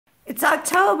It's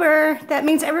October. That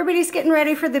means everybody's getting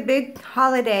ready for the big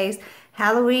holidays.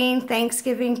 Halloween,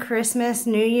 Thanksgiving, Christmas,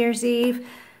 New Year's Eve.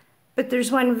 But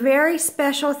there's one very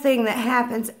special thing that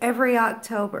happens every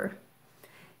October.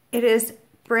 It is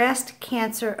breast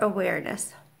cancer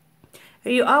awareness.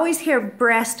 You always hear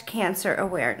breast cancer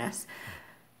awareness.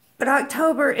 But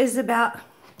October is about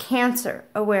cancer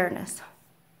awareness.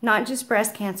 Not just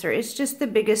breast cancer. It's just the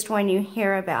biggest one you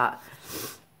hear about.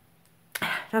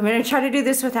 I'm going to try to do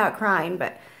this without crying,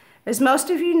 but as most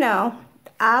of you know,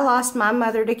 I lost my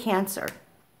mother to cancer.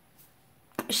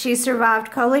 She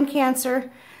survived colon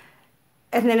cancer,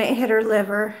 and then it hit her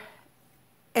liver,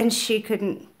 and she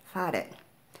couldn't fight it.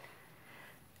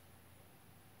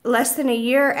 Less than a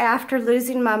year after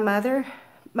losing my mother,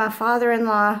 my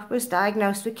father-in-law was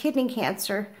diagnosed with kidney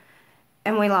cancer,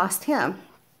 and we lost him.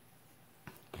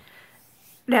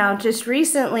 Now, just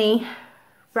recently,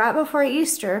 right before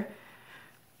Easter,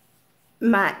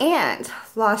 my aunt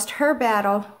lost her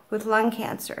battle with lung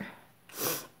cancer.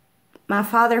 My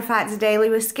father fights daily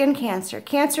with skin cancer.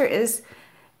 Cancer is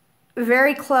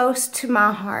very close to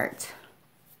my heart.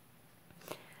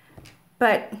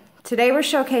 But today we're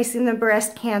showcasing the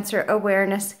breast cancer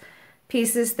awareness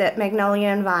pieces that Magnolia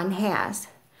and Vine has.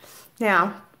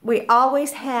 Now, we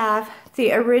always have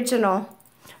the original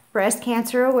breast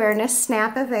cancer awareness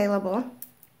snap available.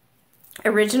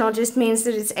 Original just means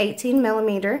that it's 18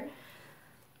 millimeter.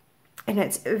 And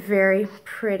it's very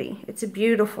pretty. It's a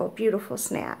beautiful, beautiful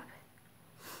snap.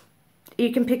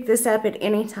 You can pick this up at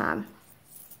any time.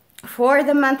 For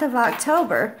the month of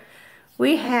October,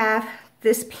 we have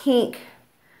this pink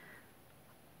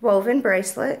woven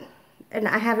bracelet. And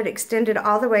I have it extended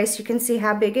all the way so you can see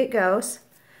how big it goes.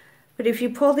 But if you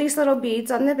pull these little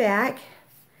beads on the back,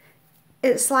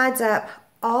 it slides up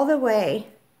all the way,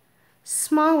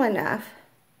 small enough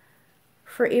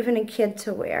for even a kid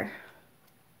to wear.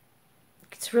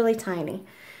 It's really tiny.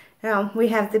 Now we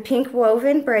have the pink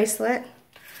woven bracelet,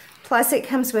 plus it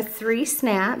comes with 3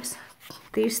 snaps,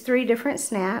 these 3 different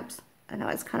snaps. I know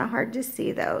it's kind of hard to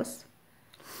see those.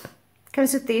 It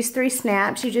comes with these 3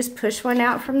 snaps. You just push one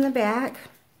out from the back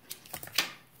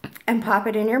and pop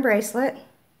it in your bracelet,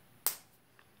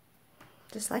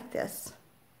 just like this.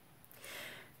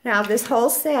 Now this whole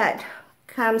set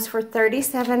comes for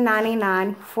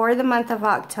 $37.99 for the month of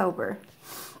October.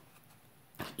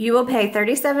 You will pay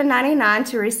 $37.99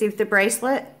 to receive the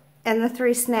bracelet and the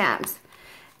 3 snaps.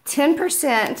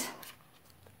 10%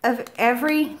 of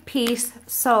every piece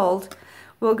sold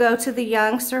will go to the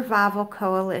Young Survival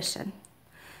Coalition.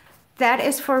 That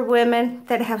is for women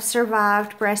that have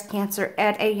survived breast cancer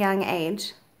at a young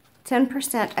age.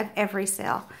 10% of every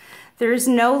sale. There is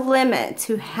no limit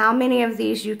to how many of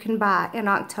these you can buy in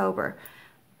October,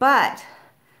 but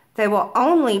they will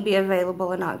only be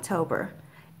available in October.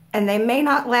 And they may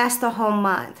not last the whole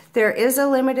month. There is a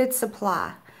limited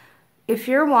supply. If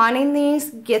you're wanting these,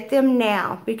 get them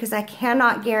now because I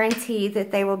cannot guarantee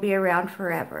that they will be around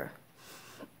forever.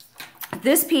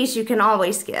 This piece you can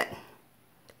always get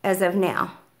as of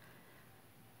now.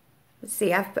 Let's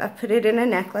see, I've put it in a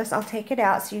necklace. I'll take it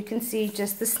out so you can see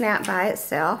just the snap by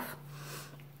itself.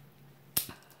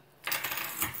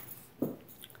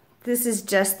 This is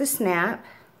just the snap.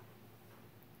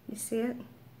 You see it?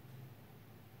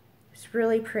 It's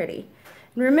really pretty.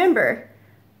 And remember,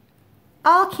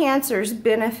 all cancers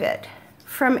benefit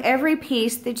from every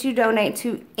piece that you donate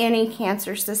to any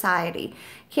cancer society.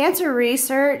 Cancer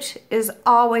research is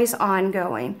always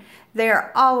ongoing. They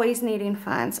are always needing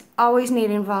funds, always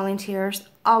needing volunteers,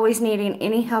 always needing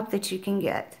any help that you can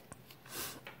get.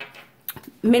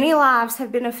 Many lives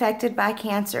have been affected by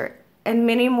cancer, and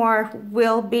many more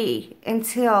will be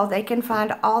until they can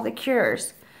find all the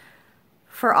cures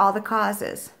for all the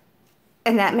causes.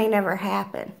 And that may never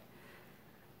happen.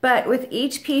 But with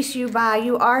each piece you buy,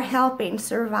 you are helping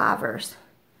survivors.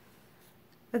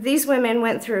 But these women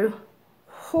went through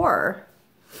horror,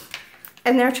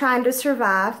 and they're trying to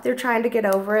survive. They're trying to get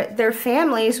over it. Their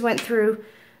families went through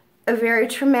a very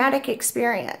traumatic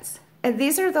experience. And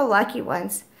these are the lucky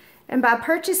ones. And by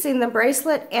purchasing the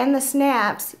bracelet and the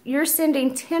snaps, you're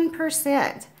sending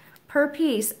 10% per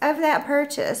piece of that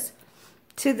purchase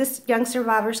to the Young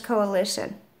Survivors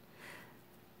Coalition.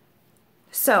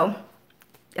 So,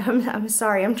 I'm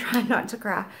sorry, I'm trying not to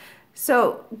cry.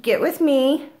 So, get with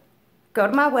me, go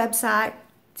to my website,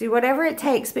 do whatever it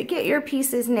takes, but get your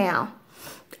pieces now.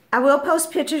 I will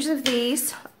post pictures of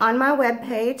these on my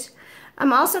webpage.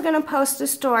 I'm also going to post a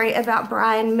story about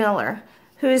Brian Miller,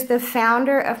 who is the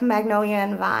founder of Magnolia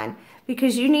and Vine,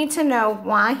 because you need to know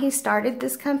why he started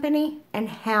this company and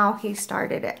how he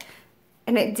started it.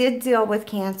 And it did deal with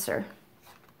cancer.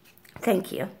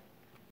 Thank you.